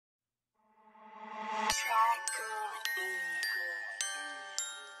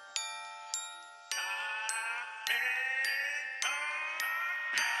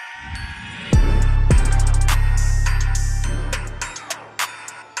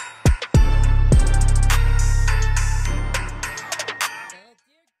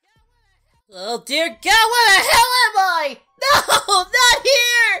Oh dear God, where the hell am I? No, not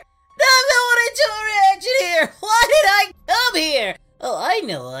here! No, I don't want to do a reaction here! Why did I come here? Oh, I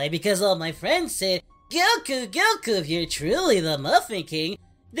know why, because all my friends said, Goku, if you're truly the Muffin King,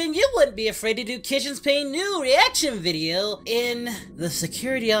 then you wouldn't be afraid to do Kishinpain new reaction video in the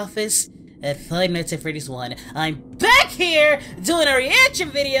security office at Five Nights at Freddy's 1. I'm back here doing a reaction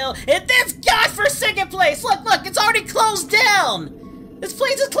video in this godforsaken place! Look, it's already closed down! This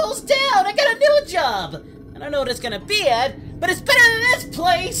place is closed down! I got a new job! I don't know what it's gonna be at, but it's better than this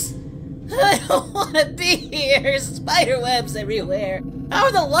place! I don't wanna be here! There's spider webs everywhere! How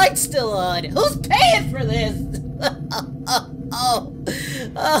are the lights still on? Who's paying for this? Oh,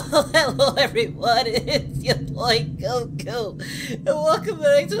 hello everyone, it's your boy Goku, and welcome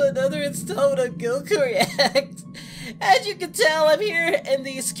back to another installment of Goku React. As you can tell, I'm here in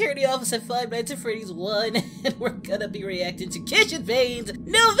the security office at Five Nights at Freddy's 1, and we're gonna be reacting to Kishinpain's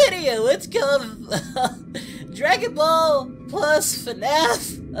new video. It's called Dragon Ball+FNAF,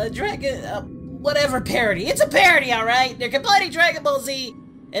 whatever parody. It's a parody, alright? They're combining Dragon Ball Z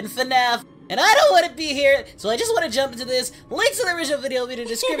and FNAF. And I don't want to be here, so I just want to jump into this. Links to the original video will be in the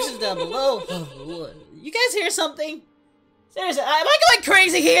descriptions down below. You guys hear something? Seriously, am I going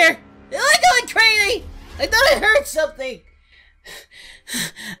crazy here? Am I going crazy? I thought I heard something.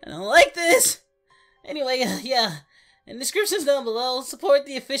 I don't like this. Anyway, yeah. In the descriptions down below, support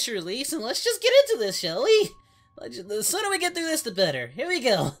the official release, and let's just get into this, shall we? The sooner we get through this, the better. Here we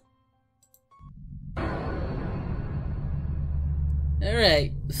go.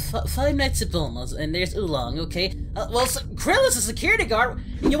 Alright, Five Nights at Bulma's, and there's Oolong, okay? Well, Krillin's a security guard.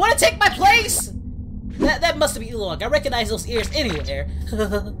 You want to take my place? That must be Oolong. I recognize those ears anywhere.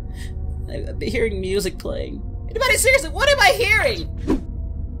 I've been hearing music playing. Anybody, seriously, what am I hearing?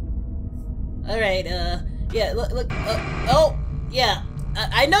 Alright, yeah, look, oh, yeah.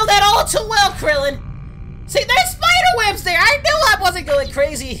 I know that all too well, Krillin. See, there's spider webs there! I knew I wasn't going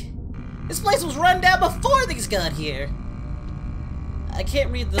crazy! This place was run down before these got here. I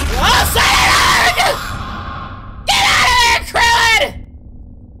can't read the— Oh, Get out of there, Krillin!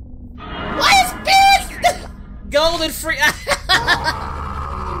 Why is Beard golden free?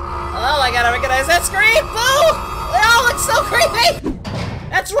 Oh, I gotta recognize that scream! Boo! They all look so creepy!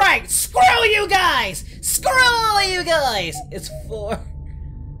 That's right! Screw you guys! Screw all you guys! It's for—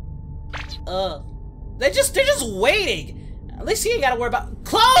 they're just waiting! At least you ain't gotta worry about—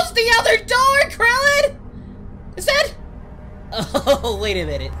 Close the other door, Krillin! Is that— Oh, wait a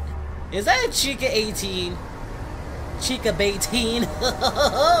minute. Is that a Chica 18? Chica 18?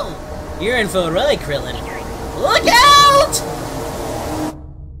 You're in for a ride, Krillin. Look out!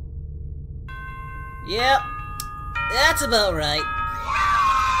 Yep. That's about right.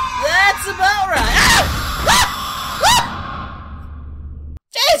 That's about right.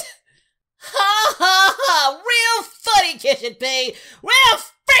 Jeez! Ha ha ha! Real funny, Kishinpain! Real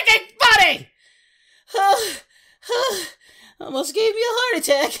freaking funny! Almost gave me a heart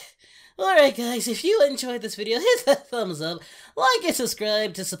attack. Alright guys, if you enjoyed this video, hit that thumbs up, like and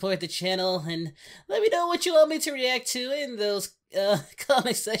subscribe to support the channel, and let me know what you want me to react to in those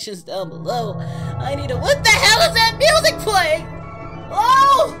comment sections down below. I need a— What the hell is that music playing?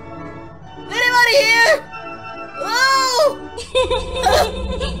 Oh! Is anybody here? Oh!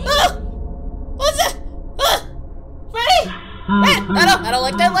 What's that? Freddy? I don't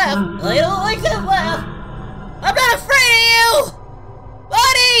like that laugh. I don't like that laugh. I'm not afraid of you!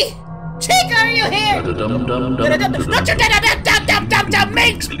 Buddy! Chica, are you here? Not your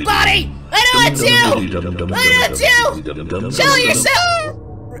minx, buddy! I know it's you! I know it's you! Show yourself!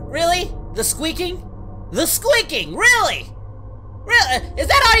 Really? The squeaking? The squeaking! Really? Really? Is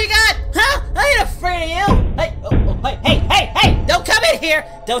that all you got? Huh? I ain't afraid of you! Hey! Don't come in here!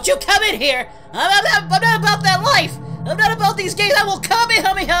 Don't you come in here! I'm not about that life! I'm not about these games. I will come and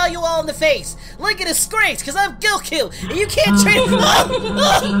hummy you all in the face. Like a disgrace, because I'm Goku, and you can't treat me. I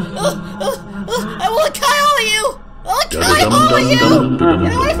will Kai all of you. I'll Kai all of you.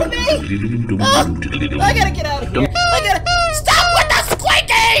 Get away from me. I gotta get out of here. Stop with the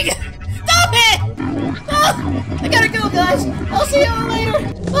squeaking. Stop it. I gotta go, guys. I'll see you all later.